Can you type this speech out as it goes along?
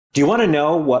Do you want to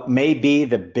know what may be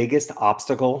the biggest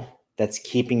obstacle that's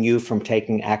keeping you from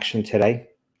taking action today?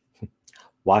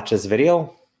 Watch this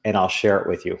video and I'll share it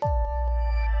with you.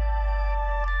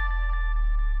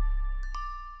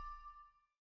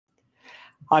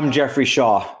 I'm Jeffrey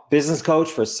Shaw, business coach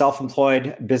for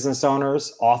self-employed business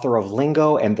owners, author of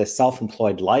Lingo and the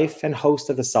Self-Employed Life, and host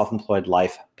of the Self-Employed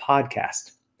Life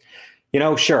podcast.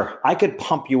 Sure, I could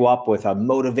pump you up with a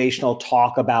motivational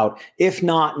talk about if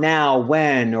not now,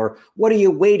 when, or what are you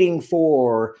waiting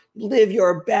for? Live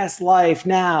your best life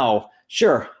now.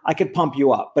 Sure, I could pump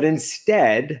you up, but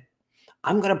instead,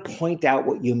 I'm going to point out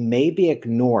what you may be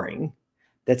ignoring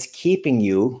that's keeping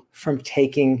you from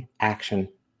taking action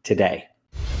today.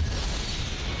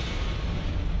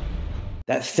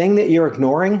 That thing that you're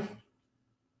ignoring,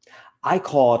 I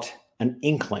call it an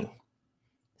inkling.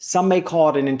 Some may call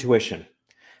it an intuition,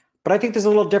 but I think there's a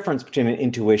little difference between an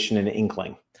intuition and an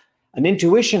inkling. An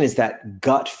intuition is that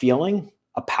gut feeling,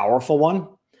 a powerful one.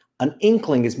 An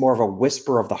inkling is more of a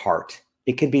whisper of the heart.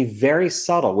 It can be very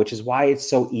subtle, which is why it's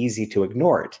so easy to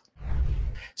ignore it.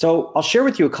 So I'll share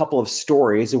with you a couple of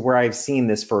stories of where I've seen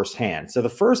this firsthand. So the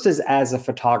first is as a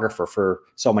photographer for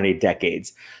so many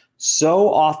decades.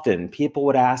 So often people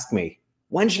would ask me,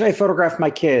 when should I photograph my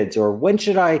kids? Or when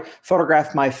should I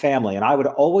photograph my family? And I would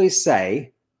always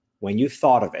say, when you've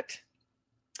thought of it.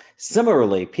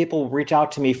 Similarly, people reach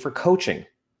out to me for coaching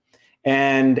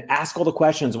and ask all the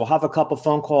questions. We'll have a couple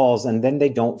phone calls and then they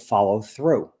don't follow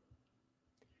through,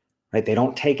 right? They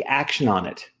don't take action on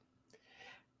it.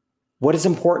 What is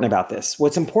important about this?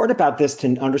 What's important about this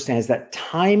to understand is that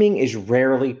timing is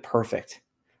rarely perfect,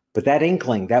 but that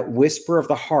inkling, that whisper of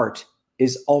the heart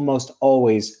is almost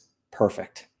always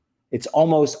perfect. It's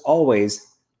almost always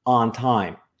on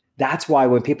time. That's why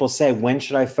when people say, when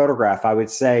should I photograph? I would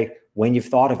say, when you've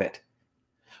thought of it.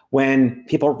 When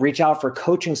people reach out for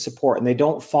coaching support and they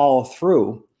don't follow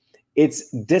through, it's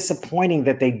disappointing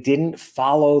that they didn't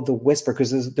follow the whisper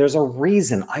because there's a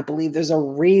reason. I believe there's a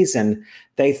reason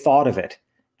they thought of it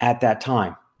at that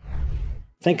time.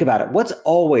 Think about it. What's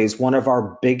always one of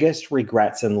our biggest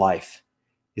regrets in life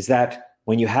is that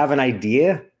when you have an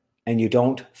idea and you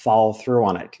don't follow through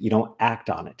on it, you don't act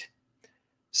on it.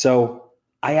 So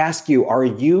I ask you, are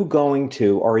you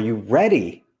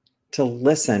ready to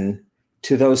listen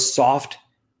to those soft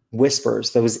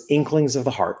whispers, those inklings of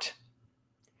the heart?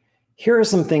 Here are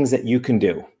some things that you can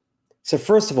do. So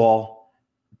first of all,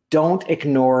 don't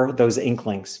ignore those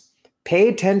inklings. Pay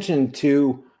attention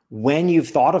to when you've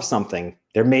thought of something.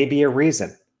 There may be a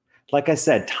reason. Like I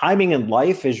said, timing in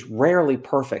life is rarely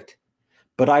perfect,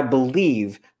 but I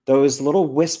believe those little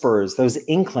whispers, those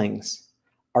inklings,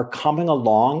 are coming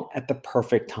along at the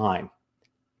perfect time.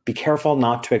 Be careful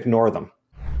not to ignore them.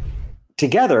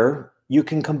 Together, you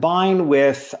can combine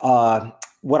with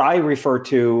what I refer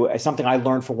to as something I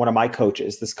learned from one of my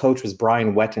coaches. This coach was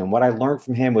Brian Wetton. What I learned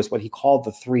from him was what he called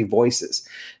the three voices.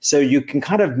 So you can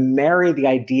kind of marry the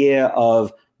idea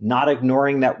of not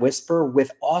ignoring that whisper with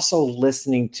also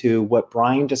listening to what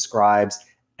Brian describes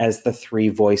as the three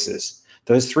voices.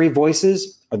 Those three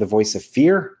voices are the voice of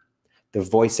fear, the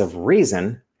voice of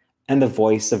reason, and the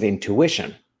voice of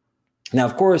intuition. Now,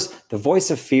 of course, the voice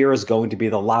of fear is going to be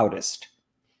the loudest,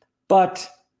 but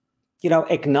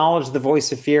acknowledge the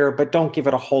voice of fear, but don't give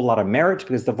it a whole lot of merit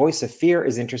because the voice of fear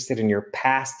is interested in your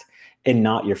past and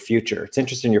not your future. It's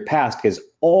interested in your past because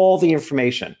all the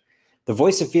information, the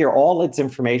voice of fear, all its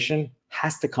information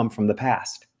has to come from the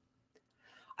past.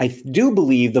 I do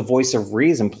believe the voice of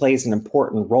reason plays an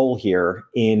important role here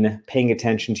in paying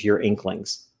attention to your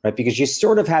inklings, right? Because you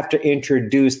sort of have to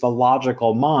introduce the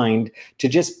logical mind to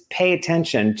just pay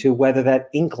attention to whether that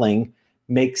inkling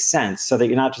makes sense so that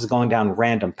you're not just going down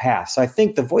random paths. So I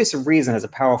think the voice of reason has a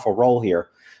powerful role here,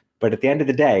 but at the end of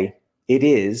the day, it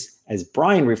is, as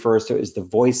Brian refers to, is the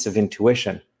voice of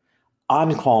intuition.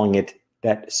 I'm calling it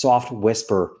that soft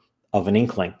whisper of an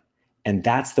inkling, and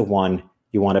that's the one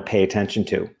you want to pay attention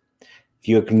to. If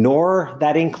you ignore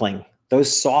that inkling,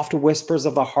 those soft whispers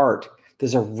of the heart,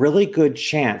 there's a really good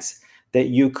chance that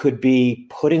you could be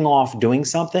putting off doing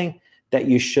something that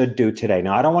you should do today.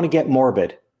 Now, I don't want to get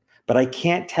morbid, but I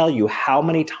can't tell you how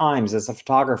many times as a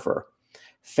photographer,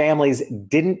 families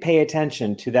didn't pay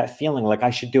attention to that feeling like I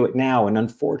should do it now. And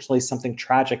unfortunately, something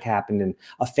tragic happened and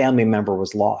a family member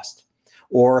was lost.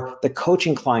 Or the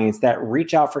coaching clients that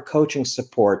reach out for coaching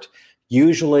support,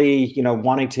 usually,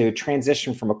 wanting to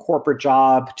transition from a corporate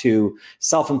job to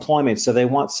self-employment. So they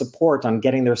want support on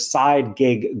getting their side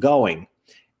gig going.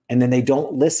 And then they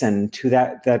don't listen to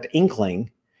that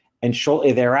inkling. And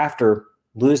shortly thereafter,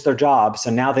 lose their job. So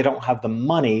now they don't have the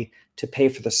money to pay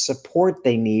for the support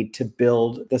they need to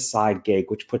build the side gig,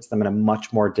 which puts them in a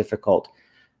much more difficult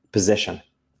position.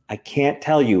 I can't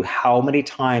tell you how many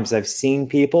times I've seen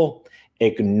people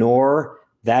ignore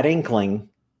that inkling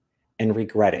and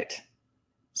regret it.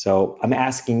 So I'm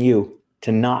asking you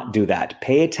to not do that.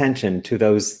 Pay attention to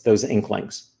those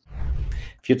inklings.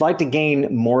 If you'd like to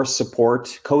gain more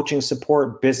support, coaching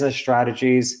support, business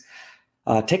strategies,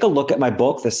 take a look at my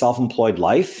book, The Self-Employed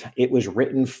Life. It was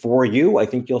written for you. I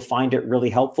think you'll find it really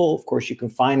helpful. Of course, you can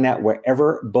find that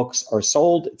wherever books are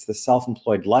sold. It's The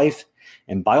Self-Employed Life.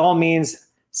 And by all means,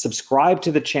 subscribe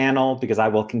to the channel because I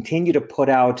will continue to put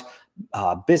out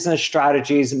business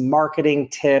strategies, marketing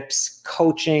tips,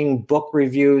 coaching, book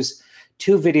reviews,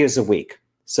 2 videos a week.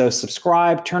 So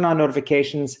subscribe, turn on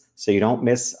notifications so you don't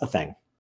miss a thing.